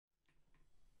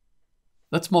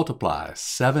Let's multiply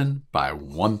 7 by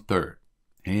 1/3.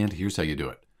 And here's how you do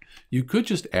it. You could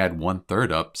just add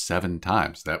 1/3 up 7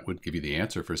 times. That would give you the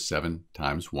answer for 7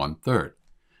 times 1/3.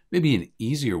 Maybe an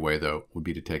easier way, though, would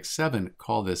be to take 7,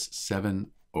 call this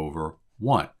 7 over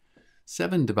 1.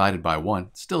 7 divided by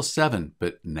 1, still 7,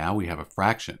 but now we have a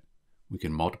fraction. We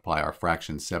can multiply our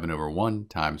fraction 7 over 1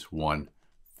 times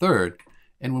 1/3.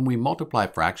 And when we multiply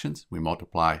fractions, we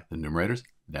multiply the numerators,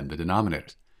 then the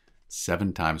denominators.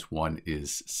 7 times 1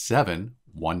 is 7.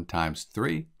 1 times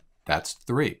 3, that's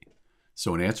 3.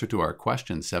 So in answer to our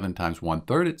question, 7 times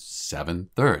 1/3, it's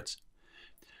 7/3.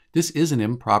 This is an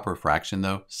improper fraction,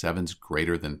 though. 7's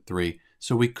greater than 3,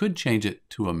 so we could change it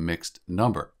to a mixed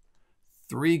number.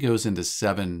 3 goes into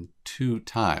 7 2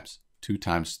 times. 2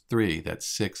 times 3, that's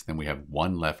 6. Then we have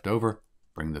 1 left over.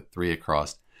 Bring the 3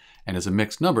 across. And as a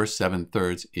mixed number,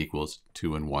 7/3 equals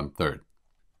 2 1/3.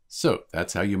 So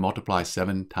that's how you multiply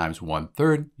 7 times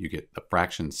 1/3. You get the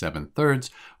fraction 7/3,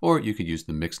 or you could use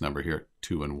the mixed number here,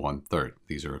 2 1/3.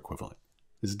 These are equivalent.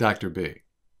 This is Dr. B.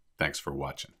 Thanks for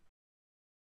watching.